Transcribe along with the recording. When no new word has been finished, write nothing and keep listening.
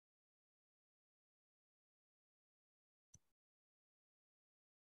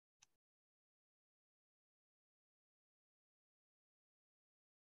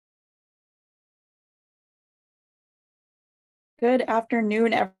Good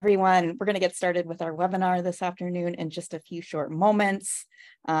afternoon, everyone. We're going to get started with our webinar this afternoon in just a few short moments.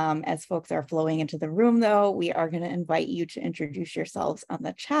 As folks are flowing into the room, though, we are going to invite you to introduce yourselves on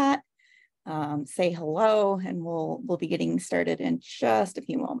the chat, say hello, and we'll be getting started in just a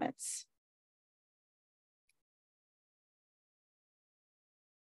few moments.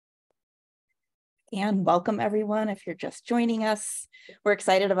 And welcome everyone if you're just joining us. We're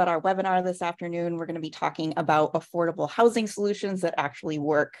excited about our webinar this afternoon. We're going to be talking about affordable housing solutions that actually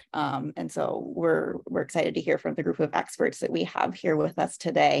work. And so we're excited to hear from the group of experts that we have here with us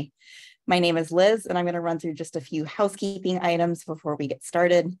today. My name is Liz, and I'm going to run through just a few housekeeping items before we get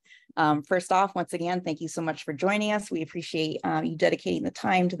started. First off, once again, thank you so much for joining us. We appreciate you dedicating the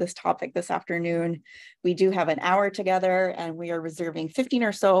time to this topic this afternoon. We do have an hour together, and we are reserving 15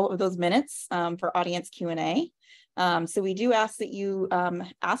 or so of those minutes for audience Q&A. So we do ask that you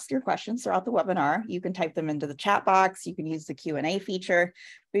ask your questions throughout the webinar. You can type them into the chat box. You can use the Q&A feature.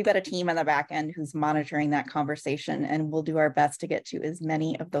 We've got a team on the back end who's monitoring that conversation, and we'll do our best to get to as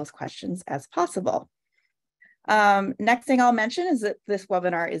many of those questions as possible. Next thing I'll mention is that this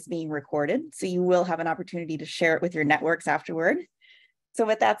webinar is being recorded, so you will have an opportunity to share it with your networks afterward. So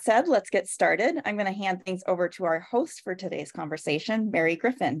with that said, let's get started. I'm going to hand things over to our host for today's conversation, Mary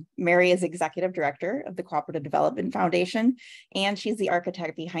Griffin. Mary is Executive Director of the Cooperative Development Foundation, and she's the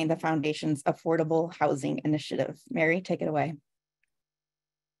architect behind the Foundation's Affordable Housing Initiative. Mary, take it away.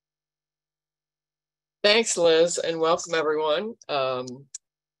 Thanks, Liz, and welcome everyone.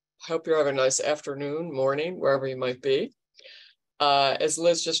 Hope you're having a nice afternoon, morning, wherever you might be. As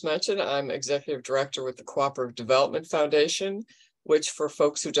Liz just mentioned, I'm Executive Director with the Cooperative Development Foundation, which for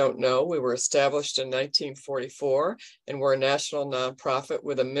folks who don't know, we were established in 1944, and we're a national nonprofit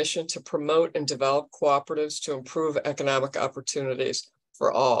with a mission to promote and develop cooperatives to improve economic opportunities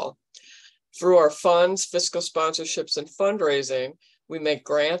for all. Through our funds, fiscal sponsorships, and fundraising, we make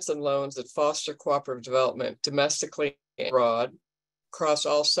grants and loans that foster cooperative development domestically and abroad across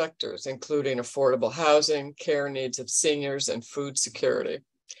all sectors, including affordable housing, care needs of seniors, and food security.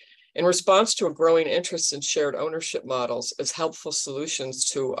 In response to a growing interest in shared ownership models as helpful solutions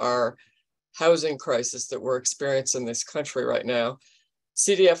to our housing crisis that we're experiencing in this country right now,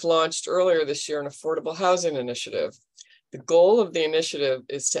 CDF launched earlier this year an affordable housing initiative. The goal of the initiative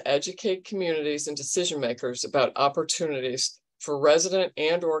is to educate communities and decision makers about opportunities for resident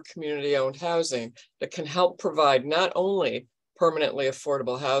and/or community-owned housing that can help provide not only permanently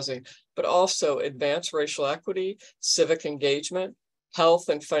affordable housing, but also advance racial equity, civic engagement, health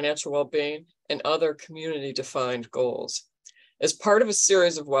and financial well-being, and other community-defined goals. As part of a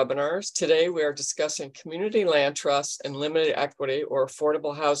series of webinars, today we are discussing community land trusts and limited equity or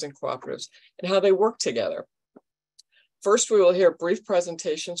affordable housing cooperatives and how they work together. First, we will hear brief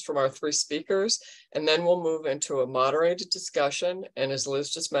presentations from our three speakers, and then we'll move into a moderated discussion. And as Liz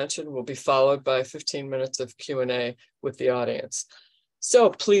just mentioned, will be followed by 15 minutes of Q&A with the audience.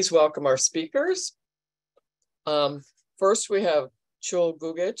 So please welcome our speakers. First, we have Chul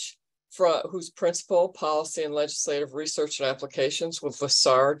Gugic, who's Principal Policy and Legislative Research and Applications with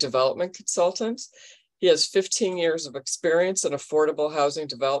Lasar Development Consultants. He has 15 years of experience in affordable housing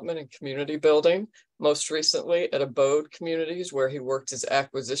development and community building, most recently at Abode Communities, where he worked as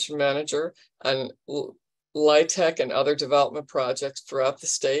acquisition manager on LIHTC and other development projects throughout the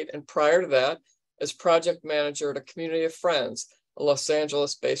state. And prior to that, as project manager at a Community of Friends, a Los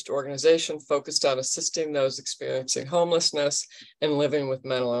Angeles-based organization focused on assisting those experiencing homelessness and living with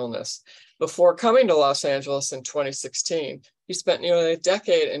mental illness. Before coming to Los Angeles in 2016, he spent nearly a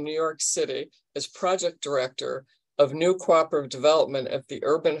decade in New York City as project director of new cooperative development at the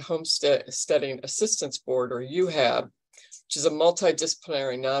Urban Homesteading Assistance Board, or UHAB, which is a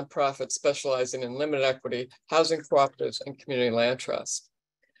multidisciplinary nonprofit specializing in limited equity, housing cooperatives, and community land trusts.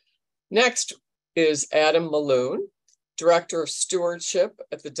 Next is Adam Malloon, Director of Stewardship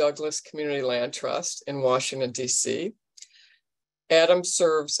at the Douglas Community Land Trust in Washington, D.C. Adam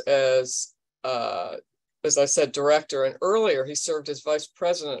serves as I said, director, and earlier he served as vice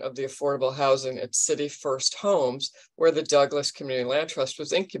president of the affordable housing at City First Homes, where the Douglas Community Land Trust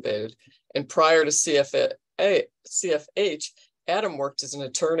was incubated. And prior to CFH, Adam worked as an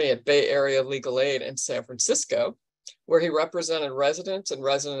attorney at Bay Area Legal Aid in San Francisco, where he represented residents and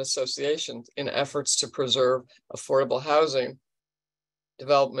resident associations in efforts to preserve affordable housing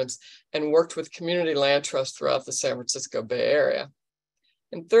developments and worked with community land trusts throughout the San Francisco Bay Area.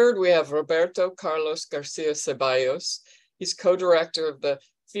 And third, we have Roberto Carlos Garcia Ceballos. He's co-director of the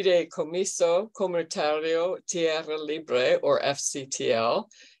Fideicomiso Comunitario Tierra Libre, or FCTL.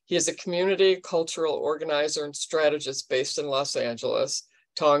 He is a community cultural organizer and strategist based in Los Angeles,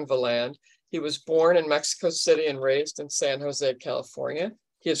 Tongva Land. He was born in Mexico City and raised in San Jose, California.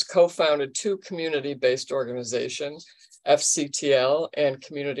 He has co-founded two community-based organizations, FCTL and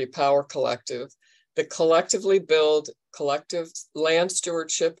Community Power Collective, that collectively build collective land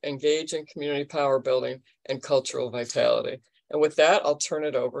stewardship, engage in community power building, and cultural vitality. And with that, I'll turn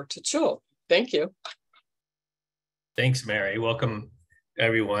it over to Joel. Thank you. Thanks, Mary. Welcome,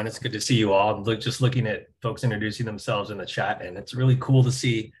 everyone. It's good to see you all. I'm just looking at folks introducing themselves in the chat, and it's really cool to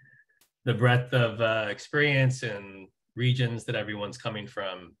see the breadth of experience and regions that everyone's coming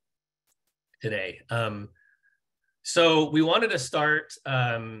from today. So we wanted to start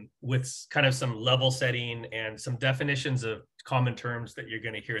with kind of some level setting and some definitions of common terms that you're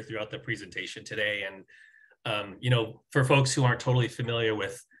going to hear throughout the presentation today. And, you know, for folks who aren't totally familiar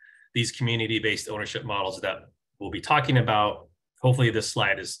with these community-based ownership models that we'll be talking about, hopefully this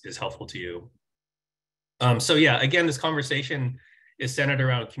slide is helpful to you. So yeah, again, this conversation is centered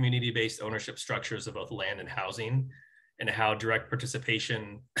around community-based ownership structures of both land and housing, and how direct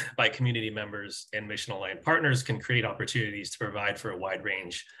participation by community members and mission-aligned partners can create opportunities to provide for a wide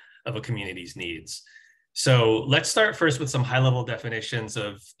range of a community's needs. So let's start first with some high-level definitions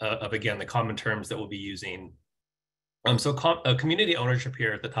of again, the common terms that we'll be using. Community ownership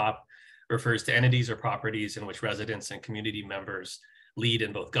here at the top refers to entities or properties in which residents and community members lead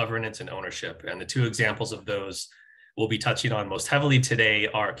in both governance and ownership. And the two examples of those we'll be touching on most heavily today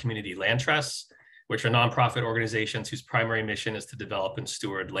are community land trusts, which are nonprofit organizations whose primary mission is to develop and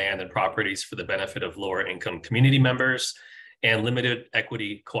steward land and properties for the benefit of lower income community members, and limited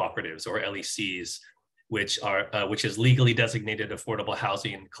equity cooperatives, or LECs, which is legally designated affordable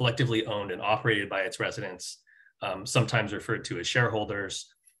housing, collectively owned and operated by its residents, sometimes referred to as shareholders,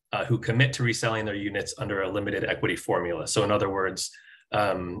 who commit to reselling their units under a limited equity formula. So in other words,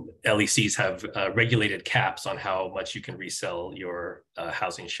 LECs have regulated caps on how much you can resell your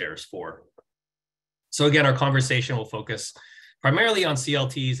housing shares for. So again, our conversation will focus primarily on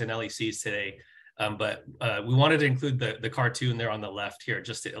CLTs and LECs today, but we wanted to include the cartoon there on the left here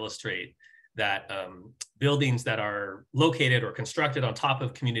just to illustrate that buildings that are located or constructed on top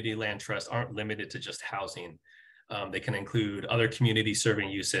of community land trusts aren't limited to just housing. They can include other community serving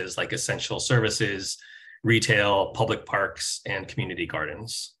uses like essential services, retail, public parks, and community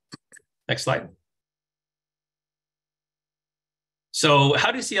gardens. Next slide. So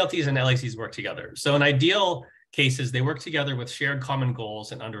how do CLTs and LECs work together? So in ideal cases, they work together with shared common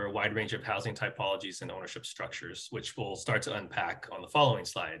goals and under a wide range of housing typologies and ownership structures, which we'll start to unpack on the following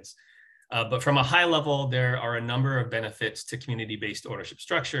slides. But from a high level, there are a number of benefits to community-based ownership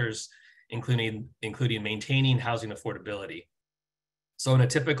structures, including maintaining housing affordability. So in a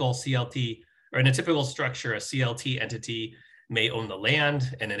typical CLT, or in a typical structure, a CLT entity may own the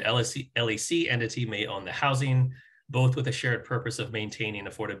land and an LEC entity may own the housing, both with a shared purpose of maintaining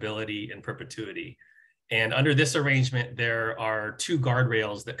affordability and perpetuity. And under this arrangement, there are two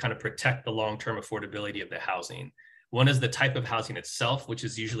guardrails that kind of protect the long-term affordability of the housing. One is the type of housing itself, which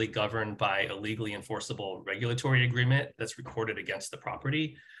is usually governed by a legally enforceable regulatory agreement that's recorded against the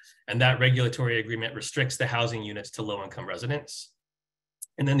property. And that regulatory agreement restricts the housing units to low-income residents.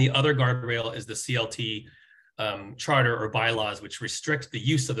 And then the other guardrail is the CLT charter or bylaws, which restrict the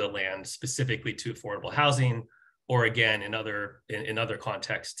use of the land specifically to affordable housing, or again, in other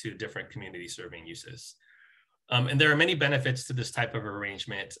contexts to different community serving uses. And there are many benefits to this type of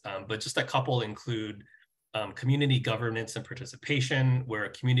arrangement, but just a couple include community governance and participation, where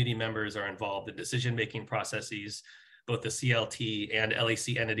community members are involved in decision-making processes. Both the CLT and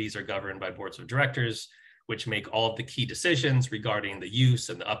LEC entities are governed by boards of directors, which make all of the key decisions regarding the use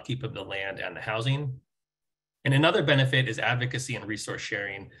and the upkeep of the land and the housing. And another benefit is advocacy and resource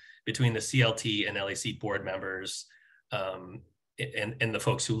sharing between the CLT and LEC board members and the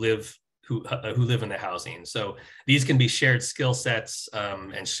folks who live in the housing. So these can be shared skill sets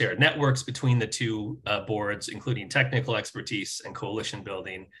and shared networks between the two boards, including technical expertise and coalition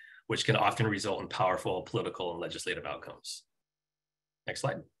building, which can often result in powerful political and legislative outcomes. Next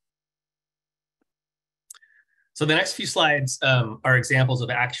slide. So the next few slides are examples of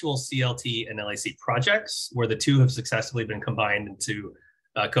actual CLT and LEC projects where the two have successfully been combined into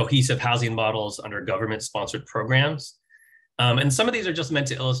cohesive housing models under government-sponsored programs. And some of these are just meant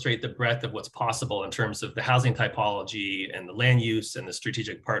to illustrate the breadth of what's possible in terms of the housing typology and the land use and the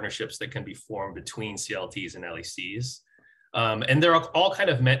strategic partnerships that can be formed between CLTs and LECs. And they're all kind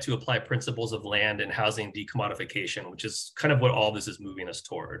of meant to apply principles of land and housing decommodification, which is kind of what all this is moving us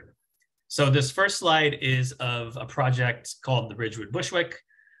toward. So this first slide is of a project called the Ridgewood Bushwick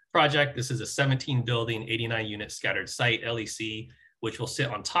project. This is a 17 building, 89 unit scattered site LEC, which will sit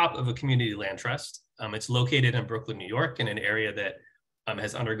on top of a community land trust. It's located in Brooklyn, New York, in an area that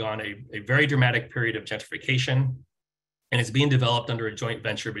has undergone a very dramatic period of gentrification, and it's being developed under a joint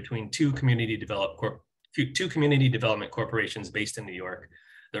venture between two community development corporations based in New York,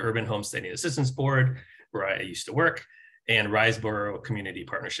 the Urban Homesteading Assistance Board, where I used to work, and Riseboro Community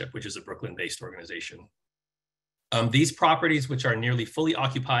Partnership, which is a Brooklyn-based organization. These properties, which are nearly fully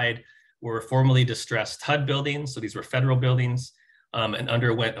occupied, were formerly distressed HUD buildings. So these were federal buildings, and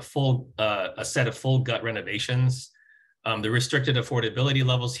underwent a set of full gut renovations. The restricted affordability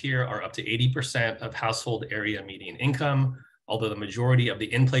levels here are up to 80% of household area median income, although the majority of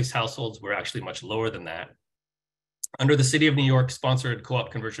the in-place households were actually much lower than that. Under the City of New York sponsored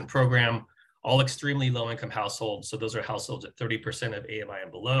co-op conversion program, all extremely low-income households, so those are households at 30% of AMI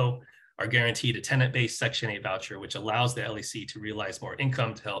and below, are guaranteed a tenant-based Section 8 voucher, which allows the LEC to realize more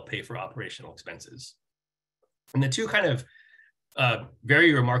income to help pay for operational expenses. And the two kind of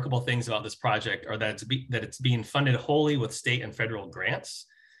very remarkable things about this project are that it's being funded wholly with state and federal grants.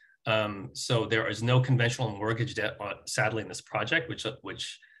 So there is no conventional mortgage debt, sadly, in this project,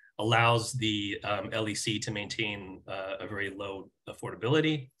 which allows the LEC to maintain a very low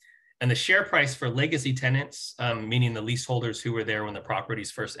affordability. And the share price for legacy tenants, meaning the leaseholders who were there when the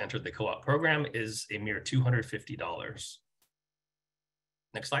properties first entered the co-op program, is a mere $250.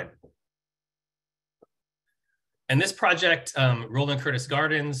 Next slide. And this project, Roland Curtis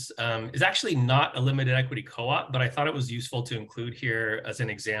Gardens, is actually not a limited equity co-op, but I thought it was useful to include here as an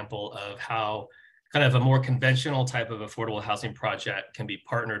example of how kind of a more conventional type of affordable housing project can be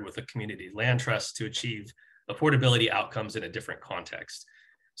partnered with a community land trust to achieve affordability outcomes in a different context.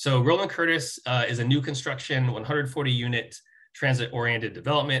 So Roland Curtis is a new construction 140-unit transit-oriented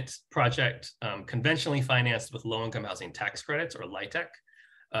development project, conventionally financed with low-income housing tax credits, or LIHTC,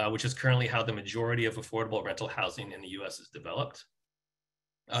 which is currently how the majority of affordable rental housing in the US is developed.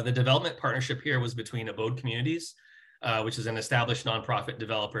 The development partnership here was between Abode Communities, which is an established nonprofit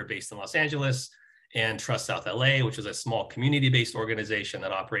developer based in Los Angeles, and Trust South LA, which is a small community-based organization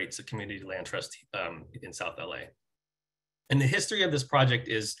that operates a community land trust in South LA. And the history of this project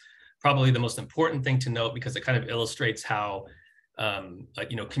is probably the most important thing to note, because it kind of illustrates how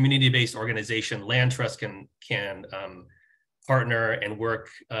community-based organization land trust can partner and work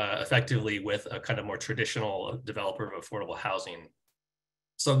effectively with a kind of more traditional developer of affordable housing.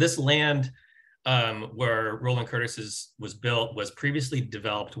 So this land where Roland Curtis was built was previously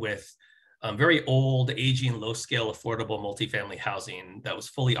developed with very old, aging, low-scale, affordable multifamily housing that was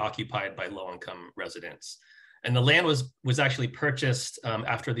fully occupied by low-income residents. And the land was actually purchased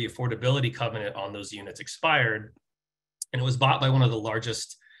after the affordability covenant on those units expired, and it was bought by one of the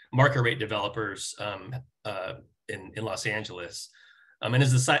largest market rate developers in Los Angeles. And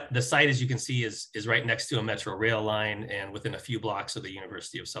as the site, as you can see, is right next to a metro rail line and within a few blocks of the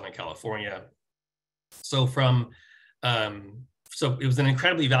University of Southern California. So so it was an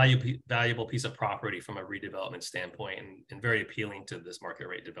incredibly valuable piece of property from a redevelopment standpoint, and very appealing to this market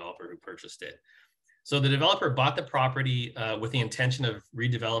rate developer who purchased it. So the developer bought the property with the intention of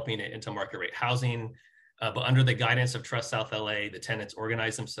redeveloping it into market rate housing, but under the guidance of Trust South LA, the tenants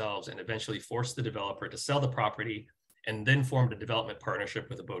organized themselves and eventually forced the developer to sell the property, and then formed a development partnership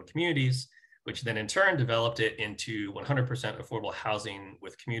with Abode Communities, which then in turn developed it into 100% affordable housing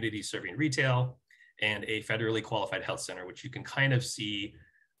with communities serving retail and a federally qualified health center, which you can kind of see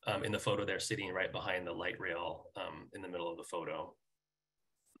in the photo there, sitting right behind the light rail in the middle of the photo.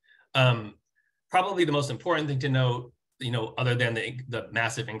 Probably the most important thing to note, other than the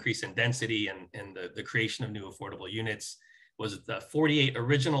massive increase in density and the creation of new affordable units, was the 48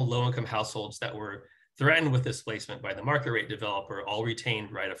 original low-income households that were threatened with displacement by the market rate developer all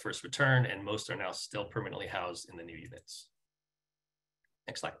retained right of first return, and most are now still permanently housed in the new units.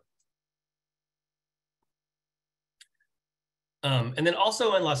 Next slide. And then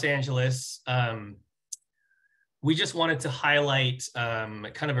also in Los Angeles, we just wanted to highlight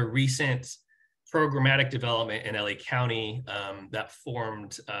kind of a recent programmatic development in LA County that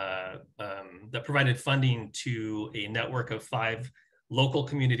provided funding to a network of 5 local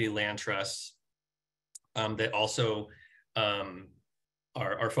community land trusts that also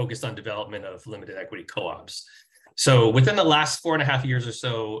are focused on development of limited equity co-ops. So within the last 4.5 years or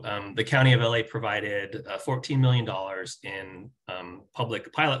so, the County of LA provided $14 million in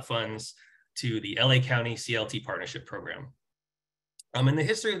public pilot funds to the LA County CLT Partnership Program. And the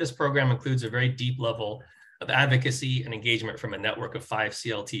history of this program includes a very deep level of advocacy and engagement from a network of 5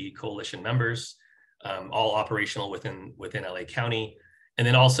 CLT coalition members, all operational within LA County, and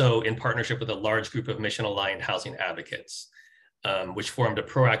then also in partnership with a large group of mission-aligned housing advocates, which formed a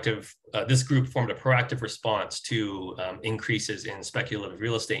proactive, this group formed a proactive response to increases in speculative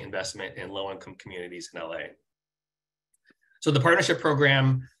real estate investment in low-income communities in LA. So the partnership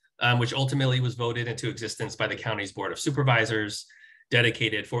program, which ultimately was voted into existence by the county's Board of Supervisors,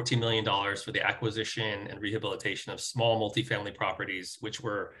 dedicated $14 million for the acquisition and rehabilitation of small multifamily properties, which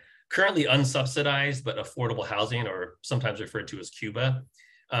were currently unsubsidized but affordable housing, or sometimes referred to as CUBA,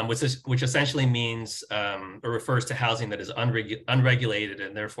 which essentially means or refers to housing that is unregulated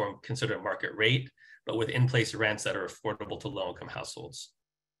and therefore considered market rate, but with in-place rents that are affordable to low-income households.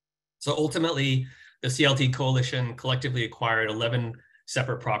 So ultimately, the CLT Coalition collectively acquired 11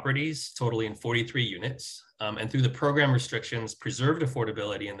 separate properties, totaling 43 units, and through the program restrictions, preserved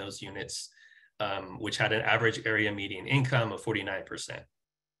affordability in those units, which had an average area median income of 49%.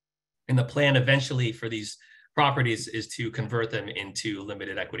 And the plan eventually for these properties is to convert them into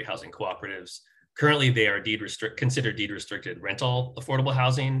limited equity housing cooperatives. Currently, they are considered deed restricted rental affordable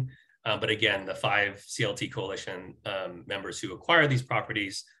housing. But again, the 5 CLT Coalition members who acquire these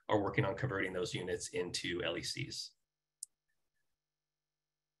properties are working on converting those units into LECs.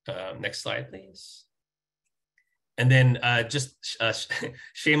 Next slide, please. And then just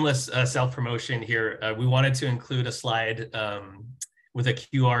shameless self-promotion here. We wanted to include a slide with a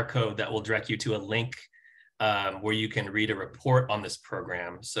QR code that will direct you to a link where you can read a report on this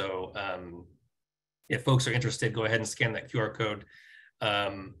program. So if folks are interested, go ahead and scan that QR code.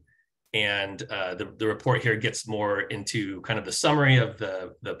 And the report here gets more into kind of the summary of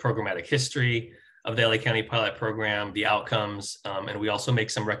the programmatic history of the LA County pilot program, the outcomes, and we also make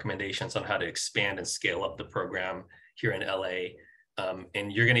some recommendations on how to expand and scale up the program here in LA.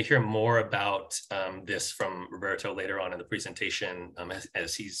 And you're going to hear more about this from Roberto later on in the presentation,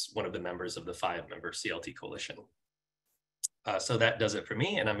 as he's one of the members of the 5-member CLT Coalition. So that does it for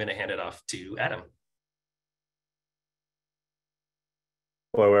me, and I'm going to hand it off to Adam.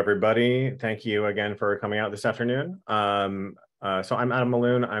 Hello, everybody. Thank you again for coming out this afternoon. So I'm Adam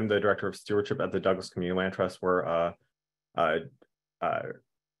Maloon. I'm the Director of Stewardship at the Douglas Community Land Trust. We're a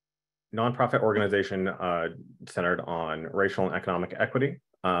nonprofit organization centered on racial and economic equity.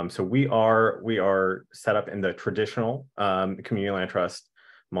 So we are set up in the traditional community land trust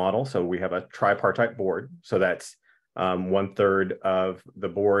model. So we have a tripartite board. So that's 1/3 of the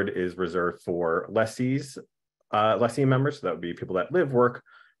board is reserved for lessees, lessee members. So that would be people that live, work,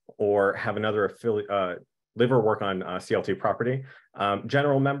 or have another affiliate, live or work on CLT property.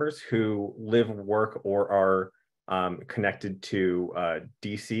 General members who live, work, or are connected to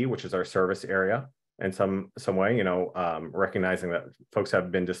DC, which is our service area in some way, you know, recognizing that folks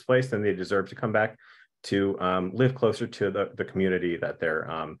have been displaced and they deserve to come back to live closer to the community that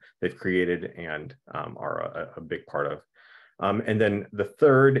they've created and are a big part of. And then the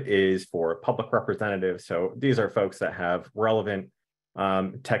third is for public representatives. So these are folks that have relevant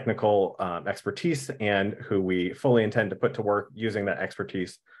technical expertise and who we fully intend to put to work using that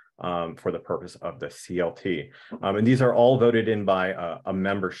expertise for the purpose of the CLT. And these are all voted in by a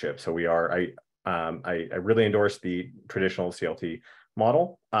membership. So we are, I really endorse the traditional CLT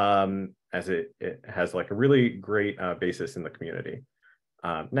model as it has like a really great basis in the community.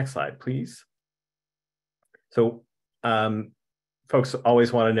 Next slide, please. So folks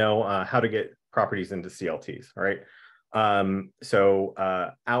always want to know how to get properties into CLTs, all right? So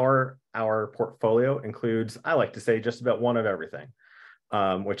our portfolio includes, I like to say, just about one of everything,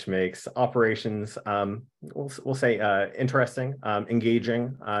 which makes operations, we'll say, interesting,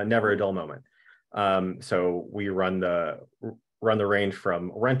 engaging, never a dull moment. So we run the range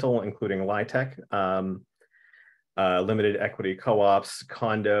from rental, including LIHTC, limited equity co-ops,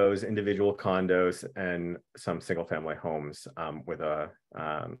 condos, individual condos, and some single-family homes with a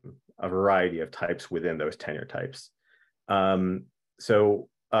variety of types within those tenure types. So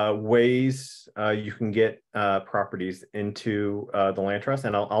ways you can get properties into the land trust,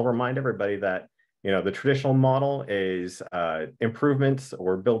 and I'll remind everybody that, you know, the traditional model is improvements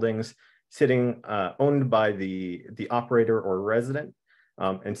or buildings sitting owned by the operator or resident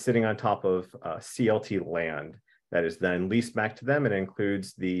and sitting on top of CLT land that is then leased back to them. It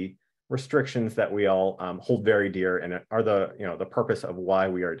includes the restrictions that we all hold very dear and are the purpose of why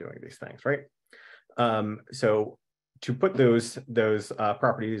we are doing these things, right? So to put those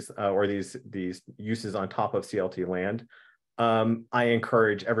properties or these uses on top of CLT land, I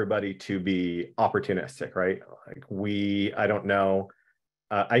encourage everybody to be opportunistic, right? Like I don't know,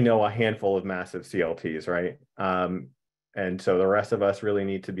 I know a handful of massive CLTs, right? And so the rest of us really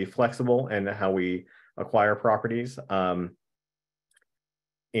need to be flexible in how we acquire properties.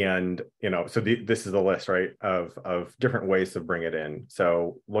 And, you know, so this is the list, right, of different ways to bring it in.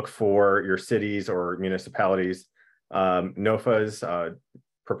 So look for your cities or municipalities, NOFAs,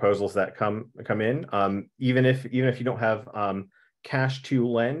 proposals that come in. Even if you don't have cash to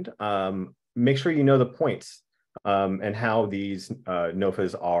lend, make sure you know the points and how these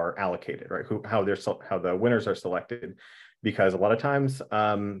NOFAs are allocated, right? How the winners are selected, because a lot of times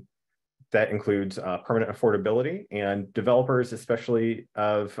that includes permanent affordability, and developers, especially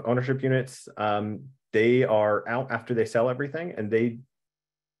of ownership units, they are out after they sell everything, and they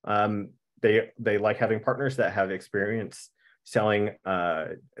like having partners that have experience selling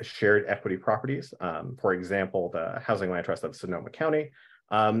shared equity properties. For example, the Housing Land Trust of Sonoma County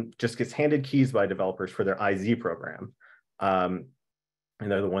just gets handed keys by developers for their IZ program, and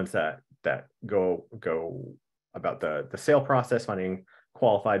they're the ones that go about the sale process, finding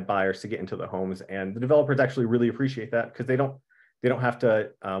qualified buyers to get into the homes, and the developers actually really appreciate that, because they don't have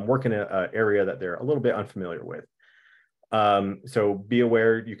to work in an area that they're a little bit unfamiliar with. So be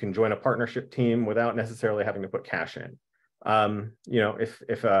aware you can join a partnership team without necessarily having to put cash in. You know,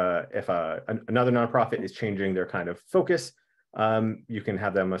 if another nonprofit is changing their kind of focus, you can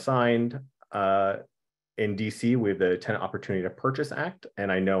have them assigned. In DC, we have the Tenant Opportunity to Purchase Act,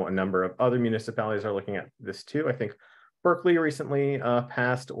 and I know a number of other municipalities are looking at this too. I think Berkeley recently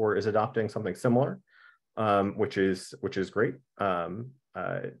passed or is adopting something similar, which is great.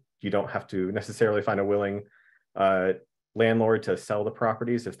 You don't have to necessarily find a willing landlord to sell the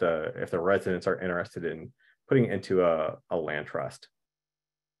properties if the residents are interested in putting it into a land trust.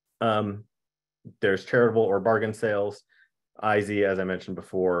 There's charitable or bargain sales, IZ, as I mentioned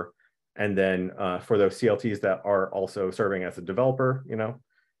before, and then for those CLTs that are also serving as a developer, you know,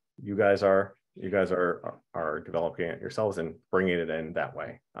 you guys are developing it yourselves and bringing it in that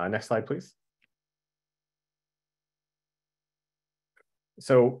way. Next slide, please.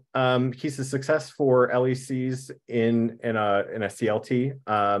 So keys to success for LECs in a CLT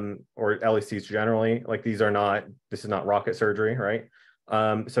or LECs generally, like this is not rocket surgery, right?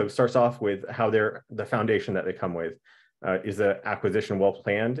 So it starts off with how the foundation that they come with. Is the acquisition well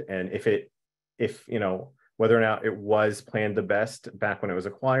planned? And if you know, whether or not it was planned the best back when it was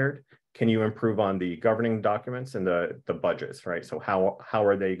acquired, can you improve on the governing documents and the budgets, right? So how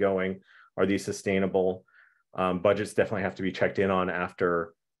are they going? Are these sustainable? Budgets definitely have to be checked in on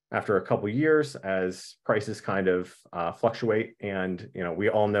after a couple of years as prices kind of fluctuate. And you know, we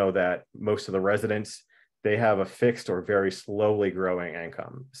all know that most of the residents, they have a fixed or very slowly growing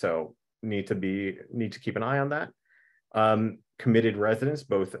income, so need to keep an eye on that. Committed residents,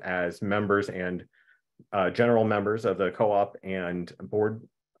 both as members and general members of the co-op and board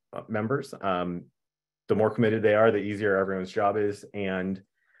members. The more committed they are, the easier everyone's job is, and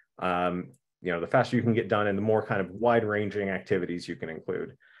you know, the faster you can get done, and the more kind of wide-ranging activities you can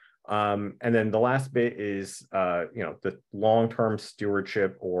include. And then the last bit is you know, the long-term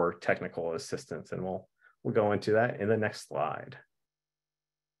stewardship or technical assistance, and we'll go into that in the next slide.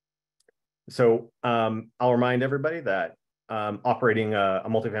 So I'll remind everybody that operating a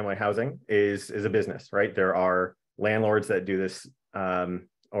multifamily housing is a business, right? There are landlords that do this,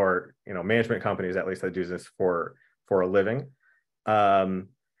 or you know, management companies at least that do this for a living,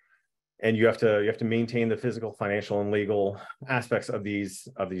 and you have to maintain the physical, financial, and legal aspects of these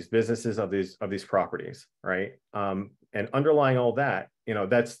businesses, of these properties, right? And underlying all that, you know,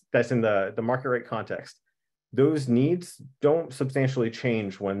 that's in the market rate context. Those needs don't substantially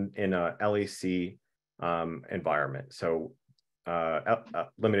change when in a LEC environment. So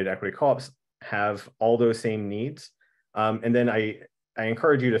limited equity co-ops have all those same needs. And then I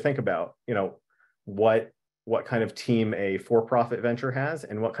encourage you to think about, you know, what kind of team a for-profit venture has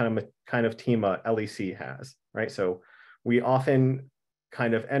and what kind of team a LEC has, right? So we often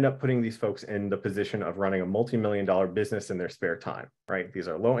kind of end up putting these folks in the position of running a multi-million-dollar business in their spare time, right? These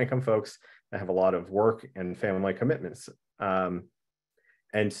are low-income folks that have a lot of work and family commitments. And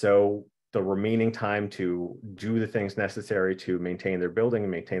so the remaining time to do the things necessary to maintain their building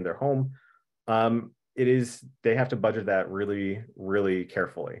and maintain their home, they have to budget that really, really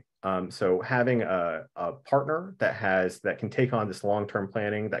carefully. So having a partner that can take on this long-term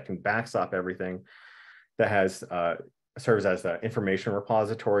planning, that can backstop everything, that serves as an information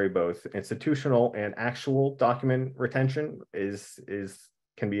repository, both institutional and actual document retention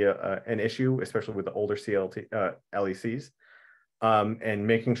can be an issue, especially with the older LECs, and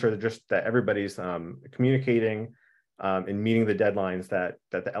making sure that everybody's communicating and meeting the deadlines that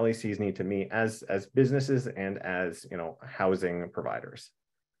the LECs need to meet as businesses and as, you know, housing providers.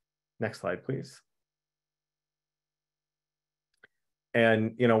 Next slide, please.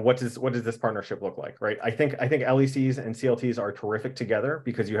 And you know, what does this partnership look like, right? I think LECs and CLTs are terrific together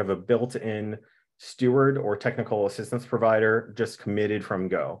because you have a built-in steward or technical assistance provider just committed from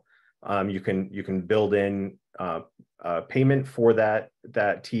go. You can build in payment for that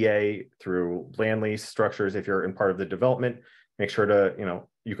TA through land lease structures if you're in part of the development. Make sure to, you know,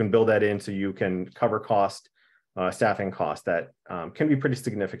 you can build that in so you can cover cost staffing costs that can be pretty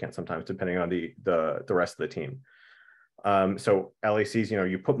significant sometimes, depending on the rest of the team. So LACs,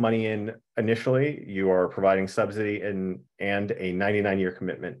 you put money in initially, you are providing subsidy and a 99-year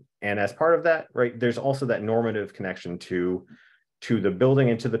commitment. And as part of that, right, there's also that normative connection to the building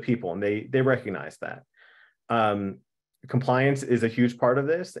and to the people, and they recognize that. Compliance is a huge part of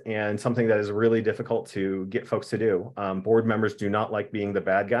this and something that is really difficult to get folks to do. Board members do not like being the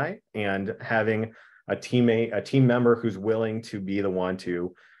bad guy, and having a team member who's willing to be the one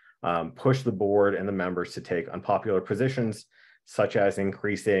to push the board and the members to take unpopular positions, such as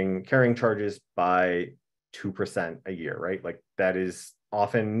increasing carrying charges by 2% a year, right? Like, that is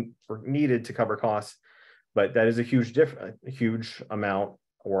often needed to cover costs, but that is a huge amount,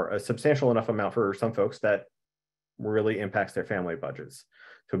 or a substantial enough amount for some folks that really impacts their family budgets.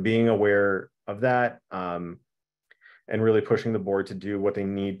 So being aware of that, and really pushing the board to do what they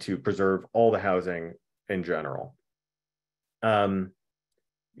need to preserve all the housing in general. Having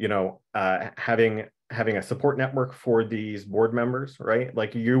a support network for these board members, right?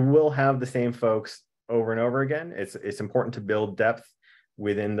 Like, you will have the same folks over and over again. It's important to build depth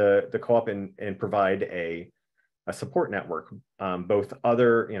within the co-op and provide a support network, both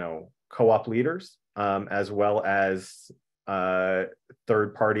other, co-op leaders, as well as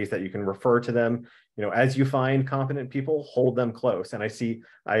third parties that you can refer to them. As you find competent people, hold them close. And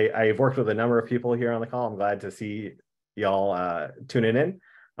I've worked with a number of people here on the call. I'm glad to see y'all tuning in.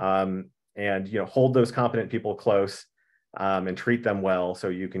 And hold those competent people close, and treat them well, so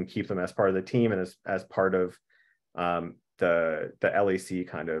you can keep them as part of the team and as part of the LAC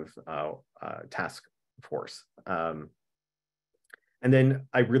kind of task force. And then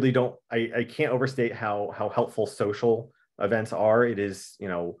I can't overstate how helpful social events are. It is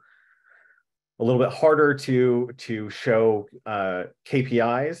a little bit harder to show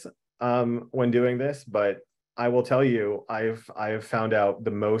KPIs when doing this, but I will tell you, I've found out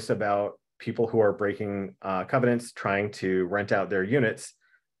the most about people who are breaking covenants, trying to rent out their units,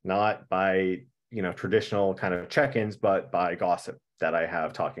 not by traditional kind of check-ins, but by gossip that I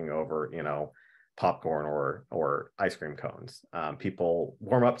have talking over popcorn or ice cream cones. People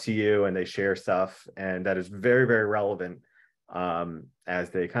warm up to you and they share stuff, and that is very, very relevant as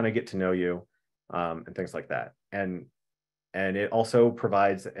they kind of get to know you, and things like that. And it also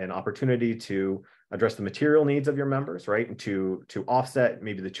provides an opportunity to address the material needs of your members, right? And to offset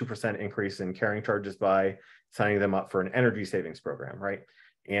maybe the 2% increase in carrying charges by signing them up for an energy savings program, right?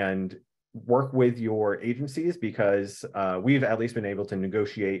 And work with your agencies, because we've at least been able to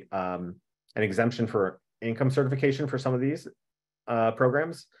negotiate an exemption for income certification for some of these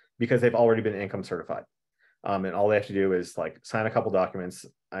programs, because they've already been income certified. And all they have to do is sign a couple documents,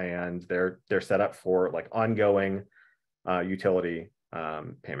 and they're set up for ongoing utility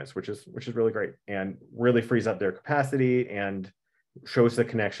payments, which is really great, and really frees up their capacity and shows the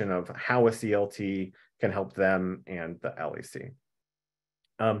connection of how a CLT can help them and the LAC.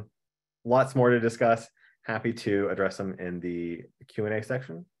 Lots more to discuss. Happy to address them in the Q&A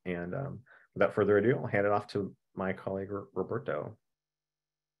section. And without further ado, I'll hand it off to my colleague, Roberto.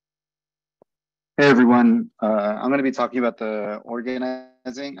 Hey, everyone. I'm going to be talking about the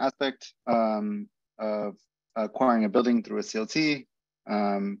organizing aspect of acquiring a building through a CLT.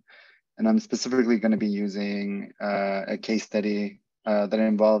 And I'm specifically going to be using a case study that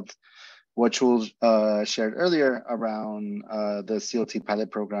involved what Jules shared earlier around the CLT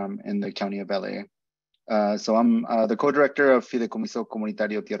pilot program in the County of LA. So I'm the co-director of Fideicomiso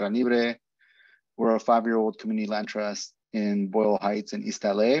Comunitario Tierra Libre. We're a 5-year-old community land trust in Boyle Heights in East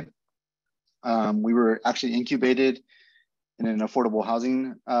LA. We were actually incubated in an affordable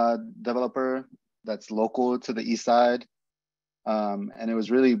housing developer that's local to the east side. And it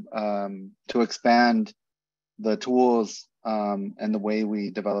was really to expand the tools and the way we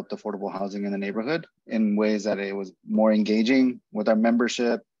developed affordable housing in the neighborhood in ways that it was more engaging with our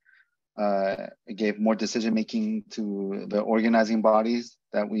membership. It gave more decision-making to the organizing bodies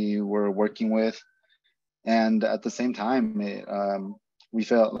that we were working with. And at the same time, we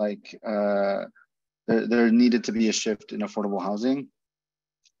felt like there needed to be a shift in affordable housing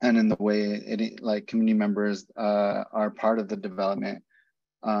and in the way community members are part of the development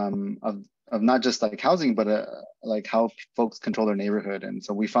of not just housing, but how folks control their neighborhood. And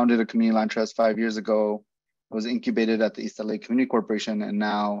so we founded a community land trust 5 years ago. It was incubated at the East LA Community Corporation. And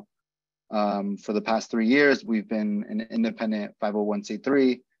now for the past 3 years, we've been an independent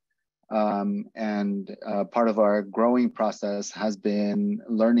 501c3. And part of our growing process has been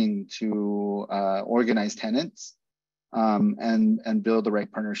learning to organize tenants and build the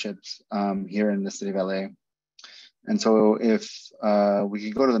right partnerships here in the city of LA. And so if we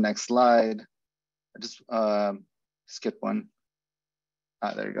could go to the next slide, I just skip one.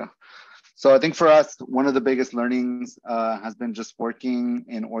 There you go. So I think for us, one of the biggest learnings has been just working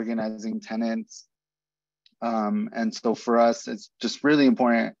in organizing tenants. And so for us, it's just really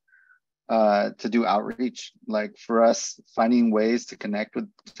important to do outreach. Like for us, finding ways to connect with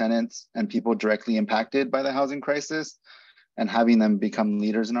tenants and people directly impacted by the housing crisis and having them become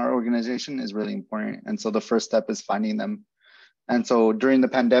leaders in our organization is really important. And so the first step is finding them. And so during the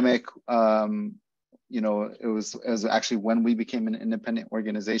pandemic, you know, it was actually when we became an independent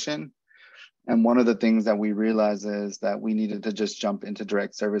organization. And one of the things that we realized is that we needed to just jump into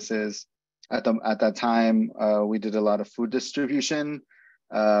direct services. At that time, we did a lot of food distribution.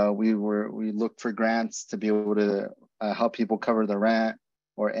 We looked for grants to be able to help people cover the rent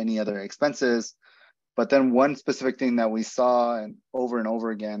or any other expenses. But then one specific thing that we saw and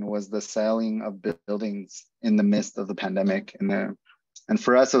over again was the selling of buildings in the midst of the pandemic. And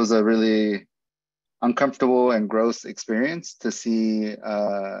for us, it was a really uncomfortable and gross experience to see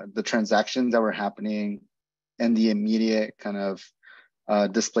the transactions that were happening and the immediate kind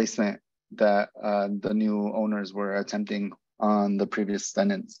of displacement that the new owners were attempting on the previous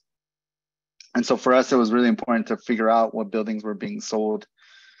tenants. And so for us, it was really important to figure out what buildings were being sold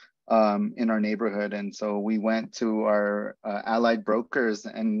in our neighborhood. And so we went to our allied brokers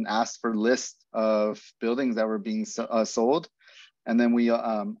and asked for lists of buildings that were being sold. And then we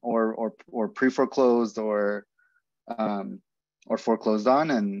or pre-foreclosed or foreclosed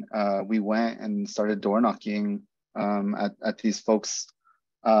on, and we went and started door knocking at these folks'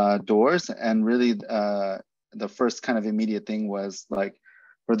 doors. And really, the first kind of immediate thing was like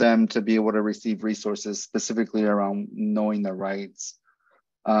for them to be able to receive resources specifically around knowing their rights,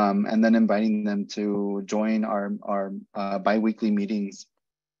 and then inviting them to join our bi-weekly meetings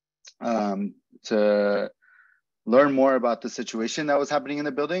to learn more about the situation that was happening in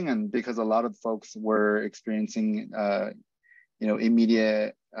the building. And because a lot of folks were experiencing, you know,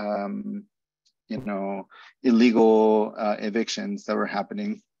 immediate, you know, illegal evictions that were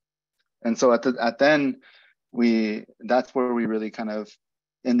happening. And so that's where we really kind of,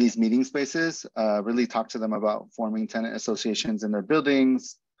 in these meeting spaces, really talk to them about forming tenant associations in their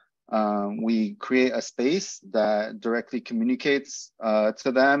buildings. We create a space that directly communicates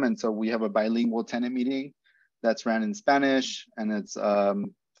to them. And so we have a bilingual tenant meeting that's ran in Spanish, and it's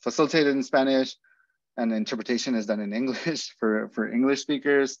facilitated in Spanish, and the interpretation is done in English for English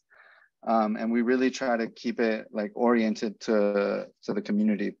speakers. And we really try to keep it like oriented to the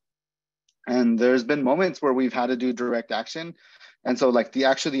community. And there's been moments where we've had to do direct action. And so like the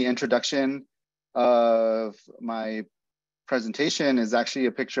introduction of my presentation is actually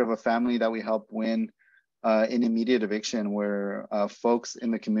a picture of a family that we helped win an immediate eviction, where folks in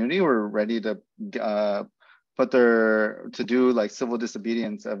the community were ready to do like civil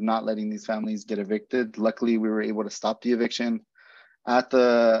disobedience of not letting these families get evicted. Luckily, we were able to stop the eviction at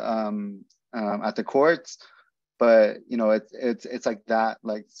the courts. But you know, it's like that,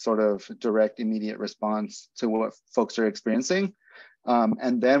 like sort of direct, immediate response to what folks are experiencing.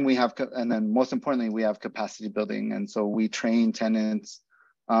 And then most importantly, we have capacity building. And so we train tenants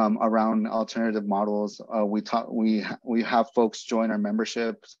around alternative models. We have folks join our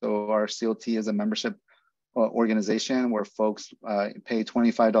membership. So our CLT is a membership organization where folks pay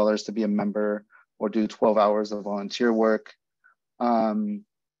 $25 to be a member or do 12 hours of volunteer work.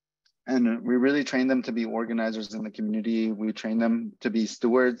 And we really train them to be organizers in the community. We train them to be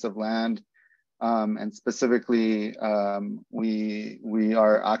stewards of land. And specifically, we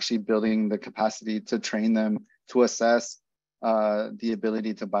are actually building the capacity to train them to assess the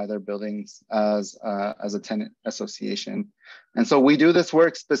ability to buy their buildings as a tenant association. And so we do this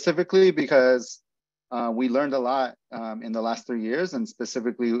work specifically because we learned a lot in the last 3 years. And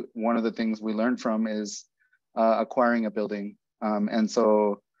specifically, one of the things we learned from is acquiring a building. And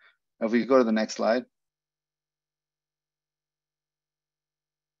so if we go to the next slide.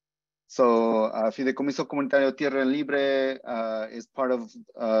 So Fideicomiso Comunitario Tierra Libre is part of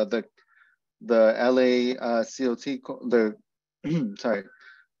the LA CLT,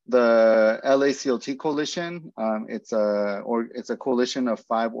 the LA CLT coalition. It's a coalition of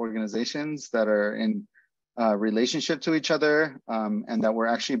 5 organizations that are in relationship to each other, and that we're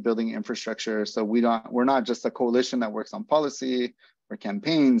actually building infrastructure. So we're not just a coalition that works on policy or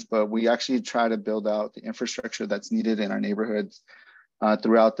campaigns, but we actually try to build out the infrastructure that's needed in our neighborhoods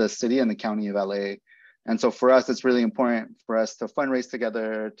throughout the city and the county of LA. And so for us, it's really important for us to fundraise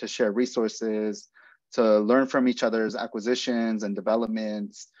together, to share resources, to learn from each other's acquisitions and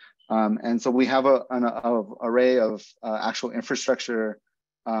developments. And so we have an array of actual infrastructure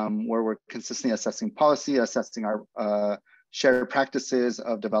where we're consistently assessing policy, assessing our shared practices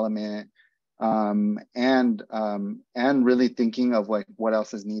of development, and really thinking of like what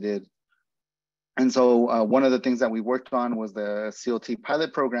else is needed. And so one of the things that we worked on was the CLT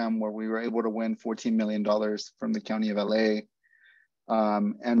pilot program, where we were able to win $14 million from the County of LA.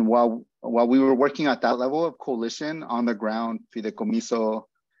 And while we were working at that level of coalition on the ground, Fideicomiso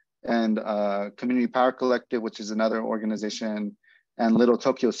and Community Power Collective, which is another organization, and Little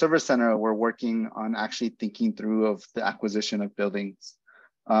Tokyo Service Center, were working on actually thinking through of the acquisition of buildings.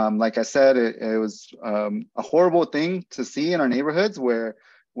 Like I said, it was a horrible thing to see in our neighborhoods, where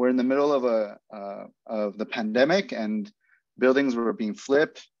we're in the middle of the pandemic and buildings were being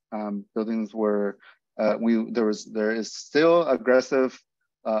flipped. Buildings were there is still aggressive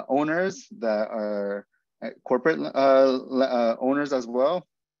owners that are corporate owners as well,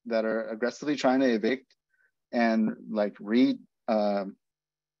 that are aggressively trying to evict and like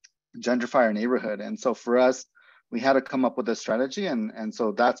gentrify our neighborhood. And so for us, we had to come up with a strategy, and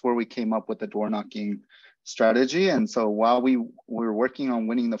so that's where we came up with the door knocking strategy. And so while we were working on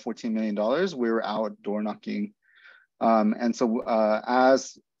winning the $14 million, we were out door knocking. And so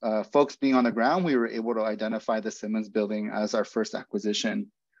as folks being on the ground, we were able to identify the Simmons building as our first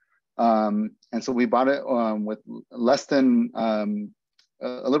acquisition. And so we bought it with less than, a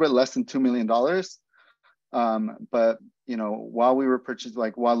little bit less than $2 million. But, you know, while we were purchased,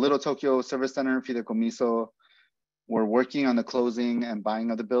 like while Little Tokyo Service Center and Fideicomiso were working on the closing and buying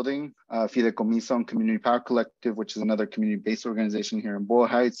of the building, Fideicomiso and Community Power Collective, which is another community-based organization here in Boyle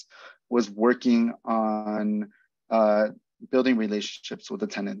Heights, was working on building relationships with the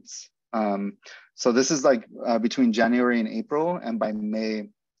tenants. So this is like between January and April, and by May,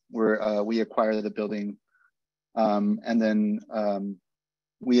 we acquired the building. And then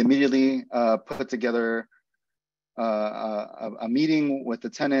we immediately put together a meeting with the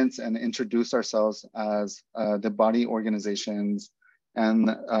tenants and introduced ourselves as the body organizations,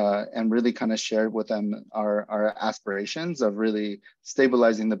 and really kind of shared with them our aspirations of really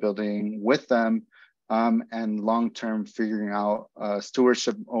stabilizing the building with them, and long-term figuring out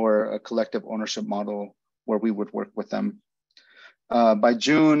stewardship or a collective ownership model where we would work with them. By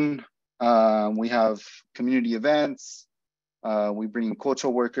June, we have community events. We bring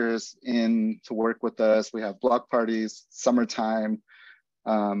cultural workers in to work with us. We have block parties, summertime.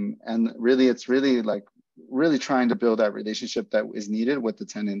 And really, it's really trying to build that relationship that is needed with the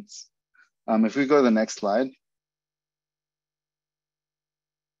tenants. If we go to the next slide.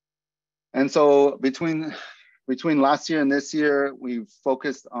 And so between last year and this year, we've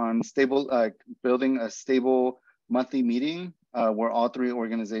focused on building a stable monthly meeting where all three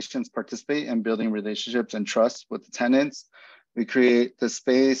organizations participate in building relationships and trust with the tenants. We create the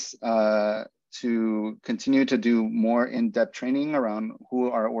space to continue to do more in-depth training around who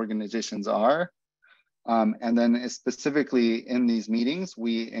our organizations are. And then specifically in these meetings,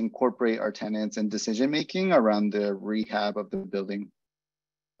 we incorporate our tenants in decision-making around the rehab of the building.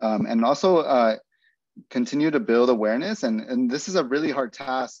 And also continue to build awareness. And this is a really hard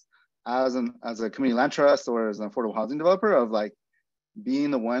task as a community land trust or as an affordable housing developer, of like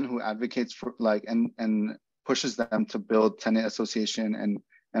being the one who advocates for and pushes them to build tenant association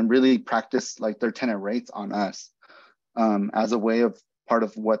and really practice like their tenant rights on us as a way of part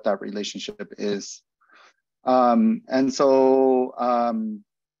of what that relationship is. And so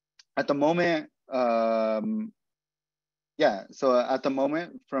at the moment, at the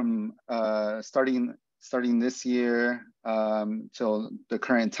moment from starting this year till the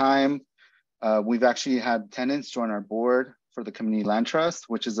current time, we've actually had tenants join our board for the community land trust,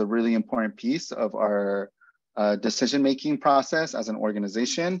 which is a really important piece of our decision-making process as an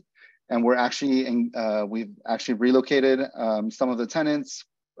organization. And we're actually we've actually relocated some of the tenants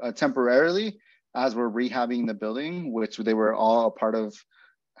temporarily as we're rehabbing the building, which they were all a part of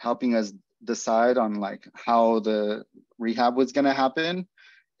helping us decide on like how the rehab was going to happen.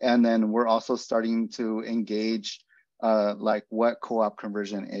 And then we're also starting to engage like what co-op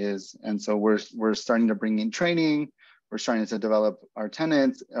conversion is. And so we're starting to bring in training. We're starting to develop our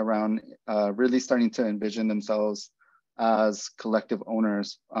tenants around really starting to envision themselves as collective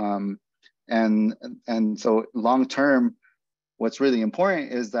owners. And so long-term, what's really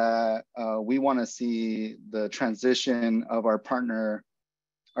important is that we want to see the transition of our partner,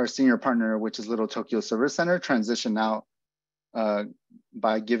 our senior partner, which is Little Tokyo Service Center, transition out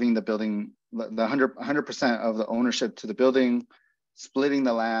by giving the building the 100% of the ownership to the building, splitting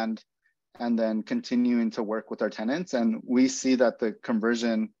the land, and then continuing to work with our tenants. And we see that the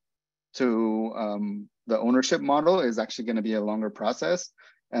conversion to the ownership model is actually going to be a longer process,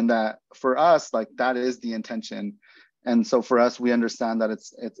 and that for us, like that is the intention. And so for us, we understand that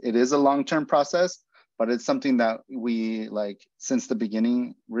it is a long-term process, but it's something that we like since the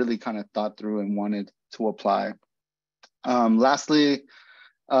beginning really kind of thought through and wanted to apply. Lastly,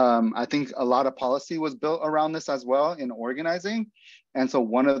 I think a lot of policy was built around this as well in organizing. And so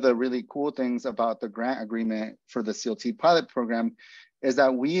one of the really cool things about the grant agreement for the CLT pilot program is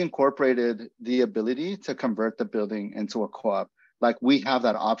that we incorporated the ability to convert the building into a co-op. Like we have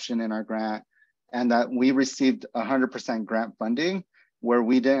that option in our grant, and that we received 100% grant funding where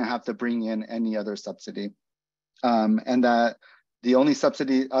we didn't have to bring in any other subsidy. And that the only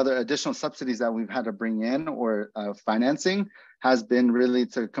other additional subsidies that we've had to bring in or financing has been really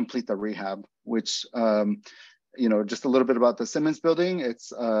to complete the rehab, which, you know, just a little bit about the Simmons building. It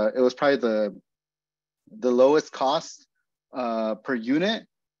was probably the lowest cost per unit,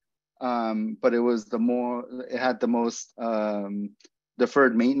 but it had the most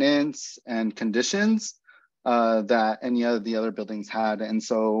deferred maintenance and conditions that any of the other buildings had. And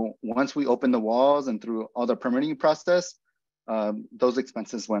so once we opened the walls and through all the permitting process, those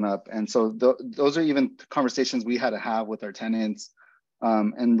expenses went up. And so those are even conversations we had to have with our tenants,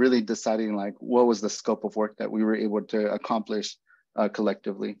 and really deciding like what was the scope of work that we were able to accomplish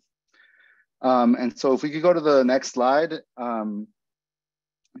collectively. And so if we could go to the next slide,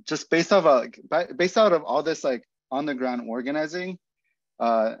 just based out of all this like on the ground organizing,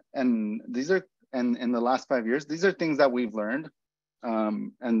 and in the last 5 years, these are things that we've learned,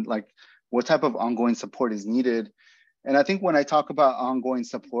 and like what type of ongoing support is needed. And I think when I talk about ongoing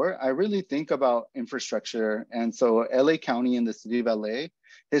support, I really think about infrastructure. And so LA County and the city of LA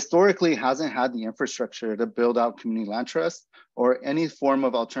historically hasn't had the infrastructure to build out community land trust or any form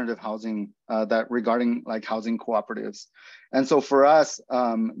of alternative housing that regarding like housing cooperatives. And so for us,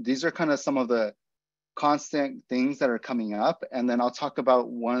 these are kind of some of the constant things that are coming up. And then I'll talk about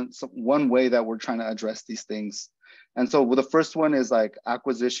one way that we're trying to address these things. And so the first one is like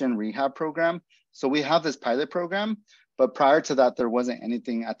acquisition rehab program. So we have this pilot program, but prior to that, there wasn't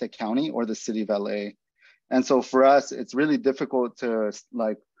anything at the county or the city of LA. And so for us, it's really difficult to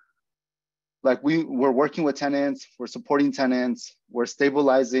we're working with tenants, we're supporting tenants, we're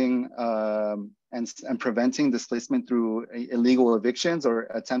stabilizing and preventing displacement through illegal evictions or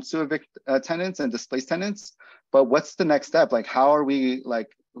attempts to evict tenants and displace tenants. But what's the next step? Like, how are we like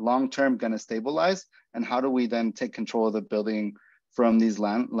long-term gonna stabilize? And how do we then take control of the building from these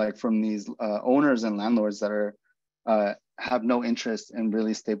owners and landlords that are have no interest in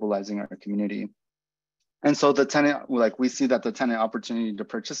really stabilizing our community? And so the tenant, like we see that the Tenant Opportunity to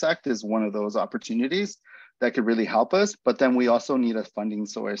Purchase Act is one of those opportunities that could really help us. But then we also need a funding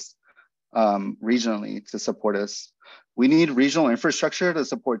source regionally to support us. We need regional infrastructure to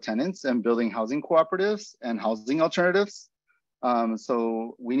support tenants and building housing cooperatives and housing alternatives.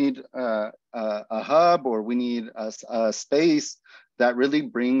 So we need a hub, or we need a space that really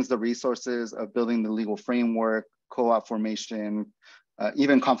brings the resources of building the legal framework, co-op formation,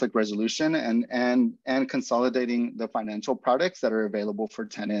 even conflict resolution, and consolidating the financial products that are available for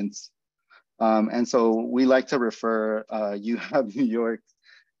tenants. And so we like to refer UHub New York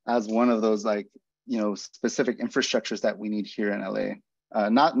as one of those specific infrastructures that we need here in LA.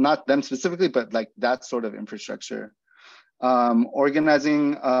 Not them specifically, but like that sort of infrastructure.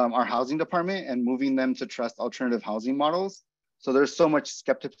 Organizing our housing department and moving them to trust alternative housing models. So there's so much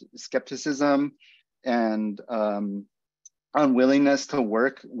skepticism and unwillingness to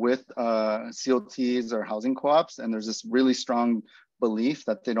work with CLTs or housing co-ops, and there's this really strong belief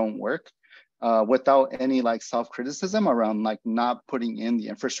that they don't work without any self-criticism around not putting in the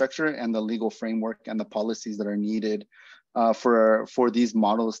infrastructure and the legal framework and the policies that are needed for these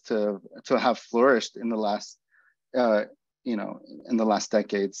models to have flourished in the last in the last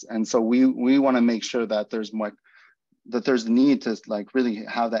decades. And so we want to make sure that there's need to really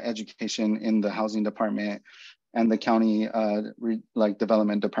have that education in the housing department and the county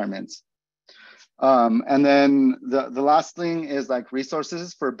development departments. And then the last thing is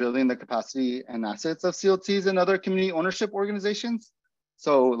resources for building the capacity and assets of CLTs and other community ownership organizations.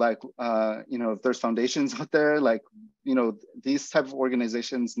 So if there's foundations out there, these type of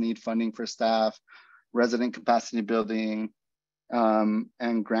organizations need funding for staff, resident capacity building,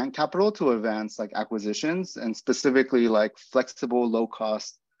 and grant capital to advance acquisitions, and specifically flexible, low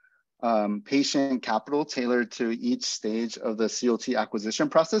cost, patient capital tailored to each stage of the CLT acquisition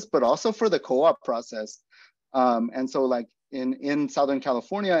process, but also for the co-op process. And so in Southern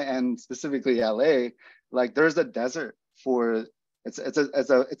California and specifically LA, there's a desert for, it's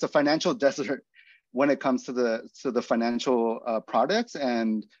a financial desert when it comes to the financial products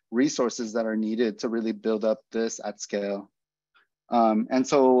and resources that are needed to really build up this at scale. And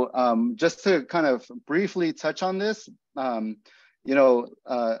so just to kind of briefly touch on this, I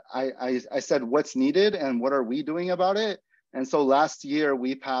I said what's needed and what are we doing about it. And so last year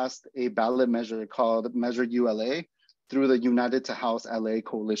we passed a ballot measure called Measure ULA through the United to House LA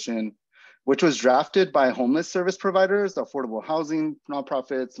Coalition, which was drafted by homeless service providers, affordable housing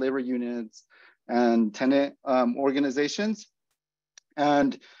nonprofits, labor unions, and tenant organizations.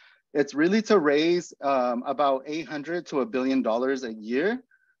 And it's really to raise about $800 to $1 billion a year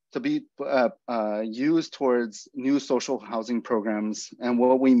to be used towards new social housing programs. And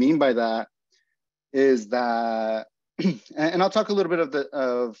what we mean by that is that, and I'll talk a little bit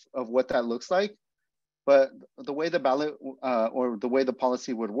of what that looks like, but the way the ballot or the way the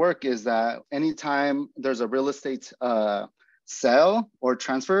policy would work is that anytime there's a real estate sale or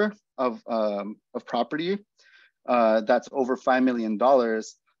transfer of property that's over $5 million,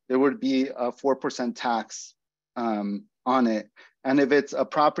 there would be a 4% tax on it. And if it's a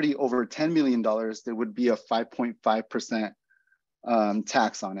property over $10 million, there would be a 5.5%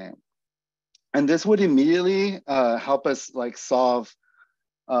 tax on it. And this would immediately help us like solve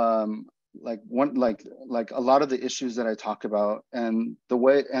like a lot of the issues that I talked about. And the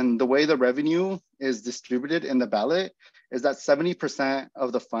way the revenue is distributed in the ballot is that 70%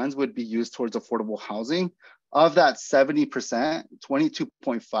 of the funds would be used towards affordable housing. Of that 70%,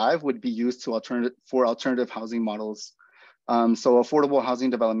 22.5 would be used for alternative housing models. So affordable housing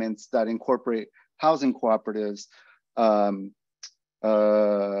developments that incorporate housing cooperatives,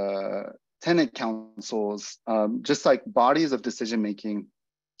 tenant councils, just like bodies of decision making.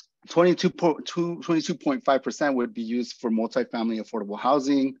 22.5% would be used for multifamily affordable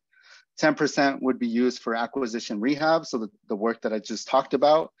housing. 10% would be used for acquisition rehab, so the work that I just talked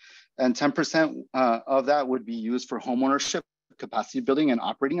about. And 10% of that would be used for homeownership, capacity building, and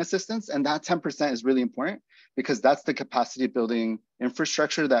operating assistance. And that 10% is really important because that's the capacity building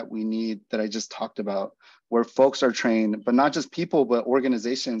infrastructure that we need, that I just talked about, where folks are trained, but not just people, but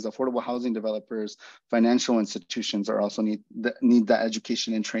organizations, affordable housing developers, financial institutions are also need that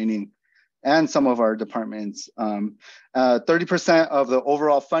education and training, and some of our departments. 30% of the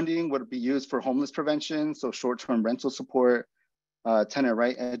overall funding would be used for homeless prevention, so short-term rental support, tenant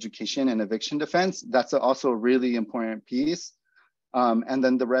right education, and eviction defense. That's also a really important piece. And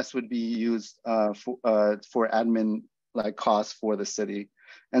then the rest would be used for admin like costs for the city.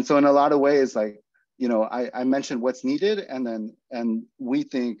 And so in a lot of ways, like, you know, I mentioned what's needed, and we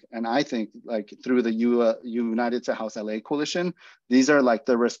think, and I think, like through the United to House LA Coalition, these are like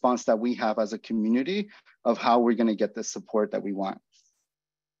the response that we have as a community of how we're going to get the support that we want.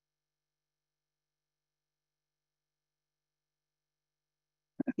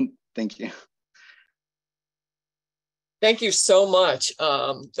 Thank you. Thank you so much.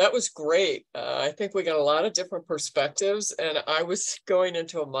 That was great. I think we got a lot of different perspectives, and I was going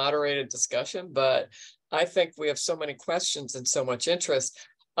into a moderated discussion, but I think we have so many questions and so much interest.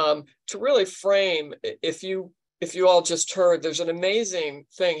 To really frame, if you all just heard, there's an amazing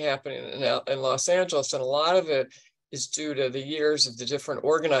thing happening in Los Angeles, and a lot of it is due to the years of the different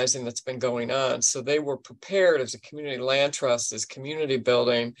organizing that's been going on. So they were prepared as a community land trust, as community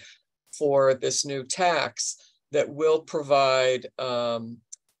building, for this new tax that will provide an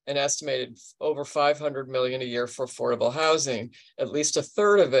estimated over $500 million a year for affordable housing, at least a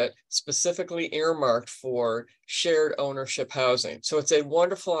third of it specifically earmarked for shared ownership housing. So it's a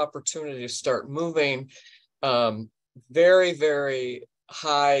wonderful opportunity to start moving very, very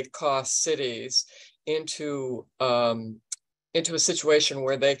high cost cities into a situation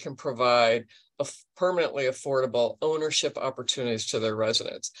where they can provide permanently affordable ownership opportunities to their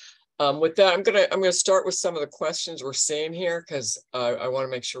residents. With that, I'm gonna start with some of the questions we're seeing here, because I want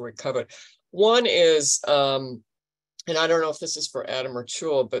to make sure we cover it. One is, and I don't know if this is for Adam or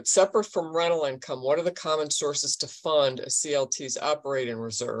Chul, but separate from rental income, what are the common sources to fund a CLT's operating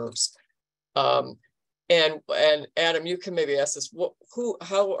reserves? And Adam, you can maybe ask this: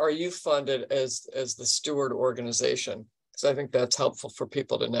 how are you funded as the steward organization? Because I think that's helpful for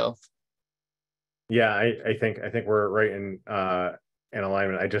people to know. Yeah, I think we're right in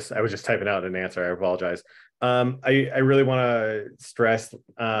alignment. I was just typing out an answer. I apologize. I really want to stress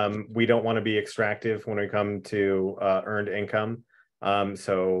we don't want to be extractive when we come to earned income.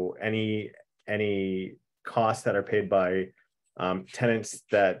 So any costs that are paid by tenants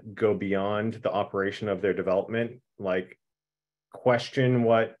that go beyond the operation of their development, like question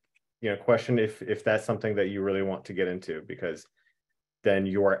if that's something that you really want to get into, because then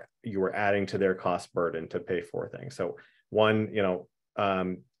you are adding to their cost burden to pay for things. So one,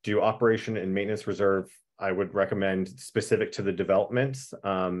 do operation and maintenance reserve, I would recommend specific to the developments,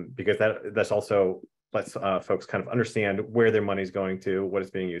 because that's also lets folks kind of understand where their money is going to, what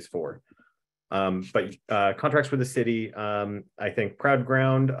it's being used for. But contracts with the city, I think Proud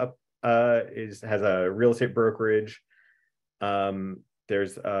Ground has a real estate brokerage.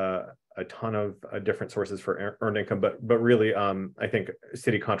 There's a ton of different sources for earned income, but really, I think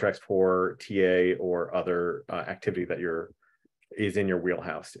city contracts for TA or other activity that is in your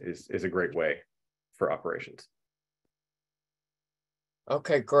wheelhouse is a great way for operations.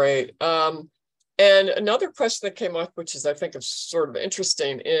 Okay, great. And another question that came up, which is I think is sort of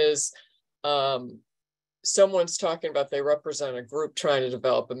interesting, is someone's talking about they represent a group trying to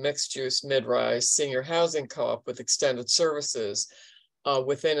develop a mixed-use mid-rise senior housing co-op with extended services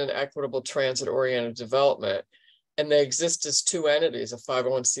within an equitable transit-oriented development. And they exist as two entities, a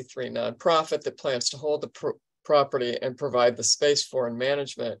 501c3 nonprofit that plans to hold the property and provide the space for and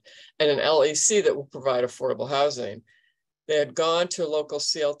management, and an LEC that will provide affordable housing. They had gone to a local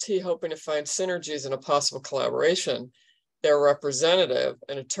CLT hoping to find synergies and a possible collaboration. Their representative,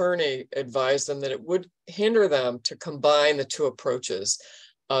 an attorney, advised them that it would hinder them to combine the two approaches.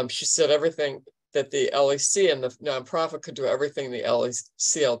 She said everything that the LEC and the nonprofit could do, everything the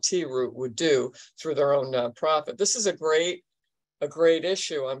CLT route would do through their own nonprofit. This is a great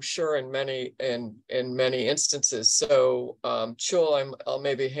issue, I'm sure, in many instances. So, Chul, I'll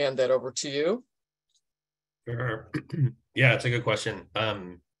maybe hand that over to you. Sure. Yeah, it's a good question. I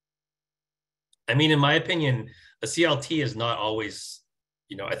mean, in my opinion, a CLT is not always,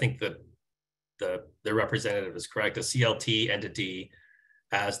 I think that the representative is correct. A CLT entity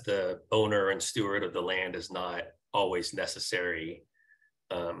as the owner and steward of the land is not always necessary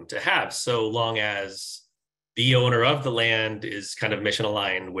to have, so long as the owner of the land is kind of mission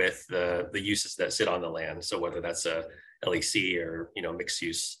aligned with the uses that sit on the land. So whether that's a LEC or mixed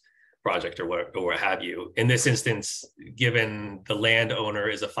use project or what have you. In this instance, given the landowner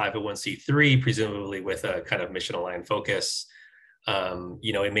is a 501c3, presumably with a kind of mission aligned focus,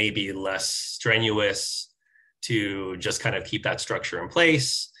 it may be less strenuous to just kind of keep that structure in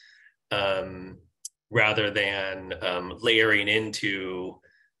place rather than layering into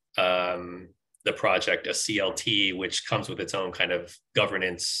the project a CLT, which comes with its own kind of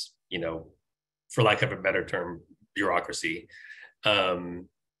governance, for lack of a better term, bureaucracy.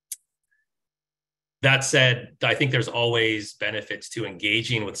 That said, I think there's always benefits to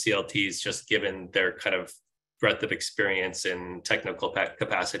engaging with CLTs, just given their kind of breadth of experience and technical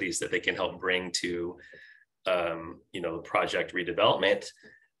capacities that they can help bring to, project redevelopment.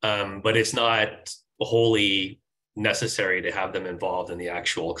 But it's not wholly necessary to have them involved in the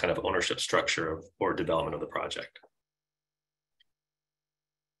actual kind of ownership structure or development of the project.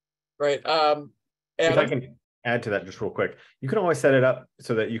 Right. If I can add to that just real quick, you can always set it up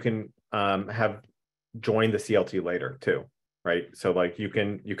so that you can have join the CLT later too, right? So like you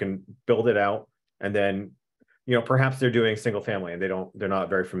can build it out, and then perhaps they're doing single family and they're not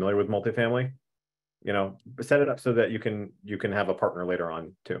very familiar with multifamily. Set it up so that you can have a partner later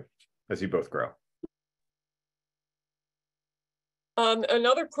on too, as you both grow.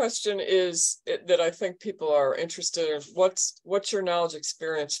 Another question is that I think people are interested in: what's your knowledge,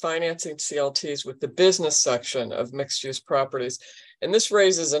 experience financing CLTs with the business section of mixed use properties? And this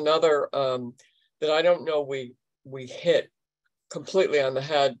raises another that I don't know we hit completely on the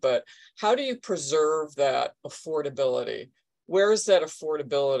head, but how do you preserve that affordability? Where is that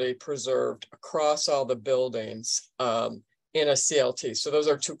affordability preserved across all the buildings in a CLT? So those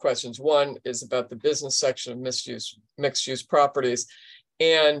are two questions. One is about the business section of mixed use properties,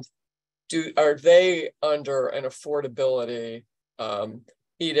 and are they under an affordability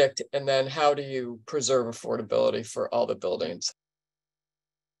edict? And then how do you preserve affordability for all the buildings?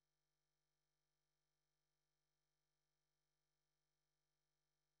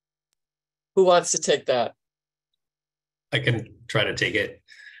 Who wants to take that? I can try to take it.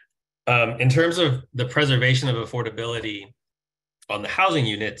 In terms of the preservation of affordability on the housing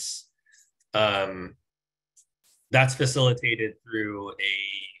units, that's facilitated through a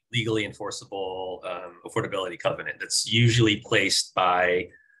legally enforceable affordability covenant that's usually placed by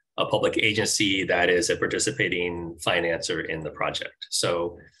a public agency that is a participating financer in the project.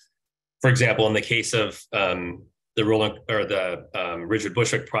 So, for example, in the case of the Ridgewood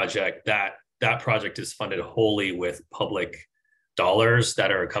Bushwick project, that project is funded wholly with public dollars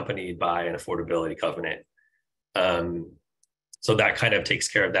that are accompanied by an affordability covenant. So that kind of takes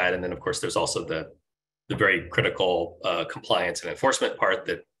care of that. And then, of course, there's also the very critical compliance and enforcement part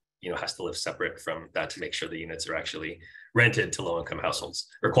that has to live separate from that to make sure the units are actually rented to low-income households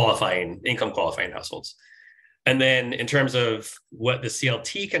or income qualifying households. And then in terms of what the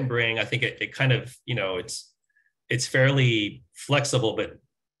CLT can bring, I think it kind of, it's fairly flexible, but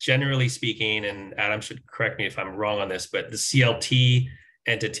generally speaking, and Adam should correct me if I'm wrong on this, but the CLT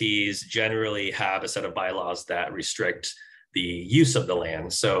entities generally have a set of bylaws that restrict the use of the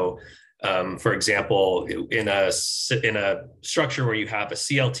land. So for example, in a structure where you have a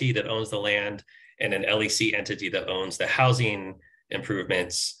CLT that owns the land and an LEC entity that owns the housing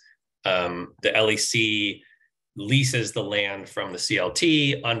improvements, the LEC leases the land from the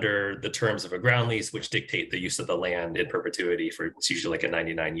CLT under the terms of a ground lease, which dictate the use of the land in perpetuity for, it's usually like a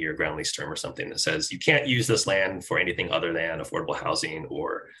 99-year ground lease term or something that says you can't use this land for anything other than affordable housing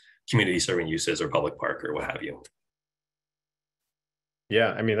or community serving uses or public park or what have you.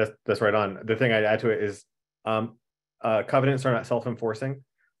 Yeah, I mean, that's right on. The thing I'd add to it is covenants are not self-enforcing.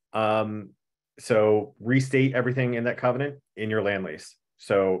 So restate everything in that covenant in your land lease.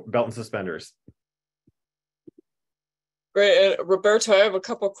 So belt and suspenders. Great. And Roberto, I have a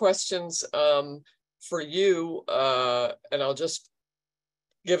couple questions for you, and I'll just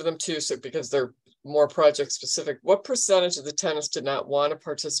give them to you because they're more project specific. What percentage of the tenants did not want to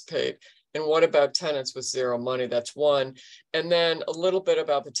participate? And what about tenants with zero money? That's one. And then a little bit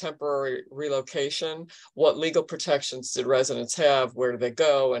about the temporary relocation. What legal protections did residents have? Where do they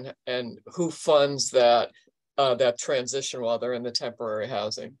go? And who funds that that transition while they're in the temporary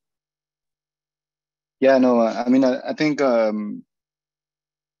housing? Yeah, no, I mean, I think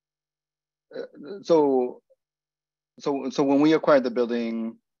so when we acquired the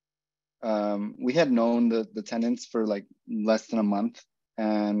building, we had known the tenants for like less than a month,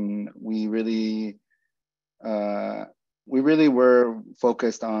 and we really were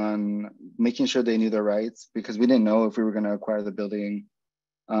focused on making sure they knew their rights, because we didn't know if we were going to acquire the building.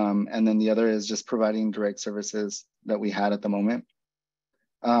 And then the other is just providing direct services that we had at the moment.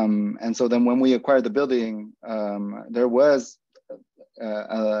 And so then when we acquired the building, there was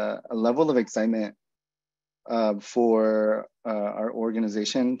a level of excitement for our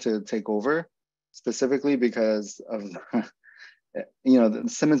organization to take over, specifically because of, the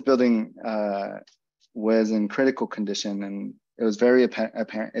Simmons building was in critical condition, and it was very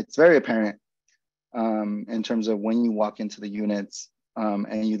apparent. It's very apparent in terms of when you walk into the units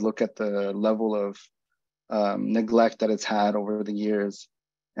and you look at the level of neglect that it's had over the years.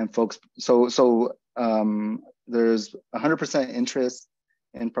 And folks, so there's 100% interest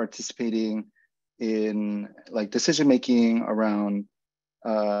in participating in like decision making around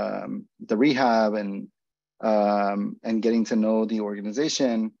the rehab and getting to know the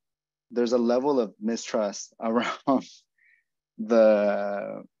organization. There's a level of mistrust around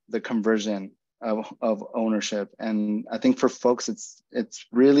the conversion of ownership, and I think for folks it's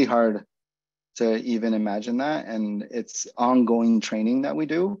really hard to even imagine that, and it's ongoing training that we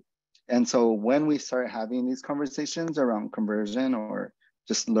do. And so when we start having these conversations around conversion or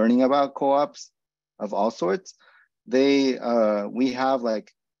just learning about co-ops of all sorts, we have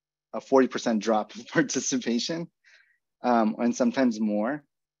like a 40% drop in participation, and sometimes more.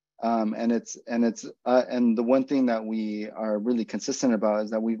 And the one thing that we are really consistent about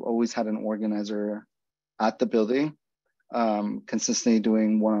is that we've always had an organizer at the building, consistently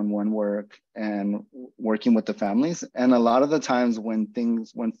doing one-on-one work and working with the families. And a lot of the times when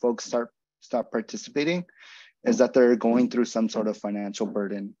folks stop participating is that they're going through some sort of financial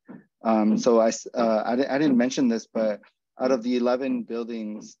burden. So I didn't mention this, but out of the 11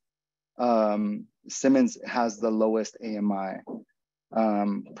 buildings, Simmons has the lowest AMI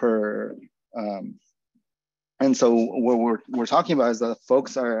per. And so what we're talking about is that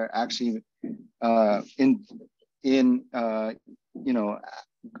folks are actually in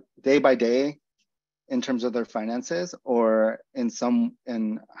day by day in terms of their finances, or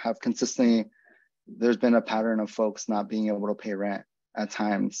and have consistently, there's been a pattern of folks not being able to pay rent at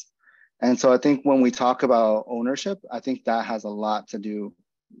times. And so I think when we talk about ownership, I think that has a lot to do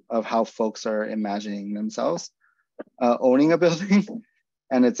of how folks are imagining themselves owning a building.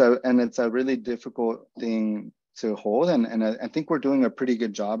 And it's a really difficult thing to hold. And I think we're doing a pretty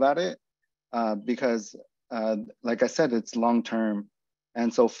good job at it because like I said, it's long-term.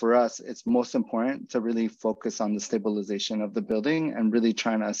 And so for us, it's most important to really focus on the stabilization of the building and really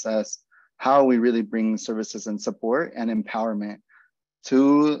trying to assess how we really bring services and support and empowerment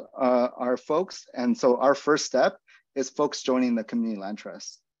to our folks. And so our first step is folks joining the community land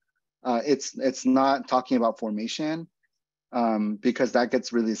trust. It's not talking about formation because that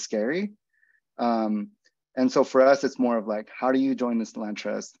gets really scary. And so for us, it's more of like, how do you join this land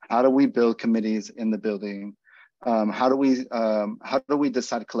trust? How do we build committees in the building? How do we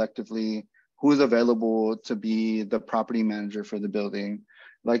decide collectively who's available to be the property manager for the building?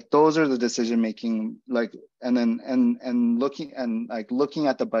 Like those are the decision making, like, and then looking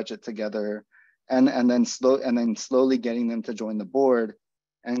at the budget together, and then slowly getting them to join the board,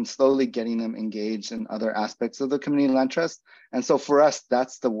 and slowly getting them engaged in other aspects of the community land trust. And so for us,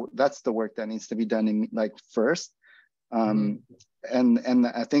 that's the work that needs to be done in, like, first. And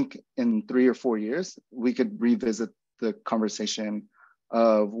I think in 3 or 4 years, we could revisit the conversation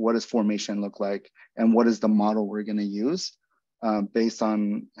of what does formation look like and what is the model we're going to use based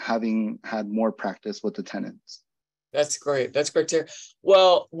on having had more practice with the tenants. That's great. That's great to hear.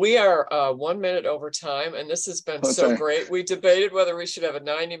 Well, we are 1 minute over time, and this has been so great. We debated whether we should have a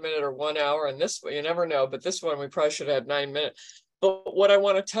 90-minute or 1 hour, and this, you never know, but this one we probably should have had 9 minutes. But what I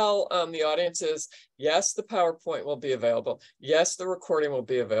want to tell the audience is, yes, the PowerPoint will be available. Yes, the recording will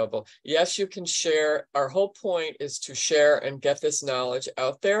be available. Yes, you can share. Our whole point is to share and get this knowledge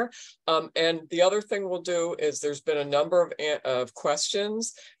out there. And the other thing we'll do is there's been a number of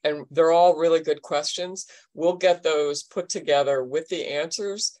questions, and they're all really good questions. We'll get those put together with the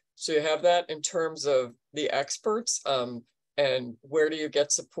answers. So you have that in terms of the experts. And where do you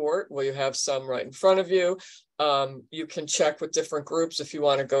get support? Well, you have some right in front of you. You can check with different groups if you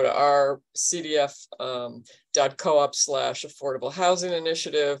want to go to our cdf.coop/affordable housing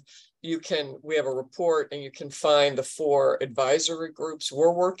initiative. We have a report, and you can find the 4 advisory groups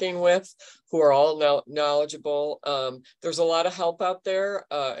we're working with who are all knowledgeable. There's a lot of help out there,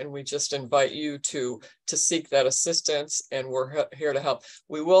 and we just invite you to seek that assistance, and we're here to help.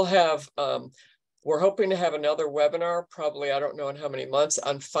 We will have we're hoping to have another webinar, probably, I don't know in how many months,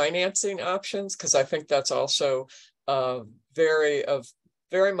 on financing options, because I think that's also very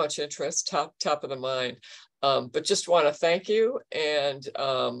much interest, top of the mind. But just want to thank you and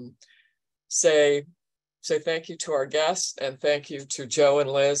say thank you to our guests, and thank you to Joe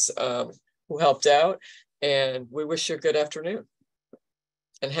and Liz who helped out. And we wish you a good afternoon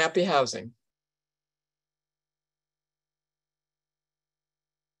and happy housing.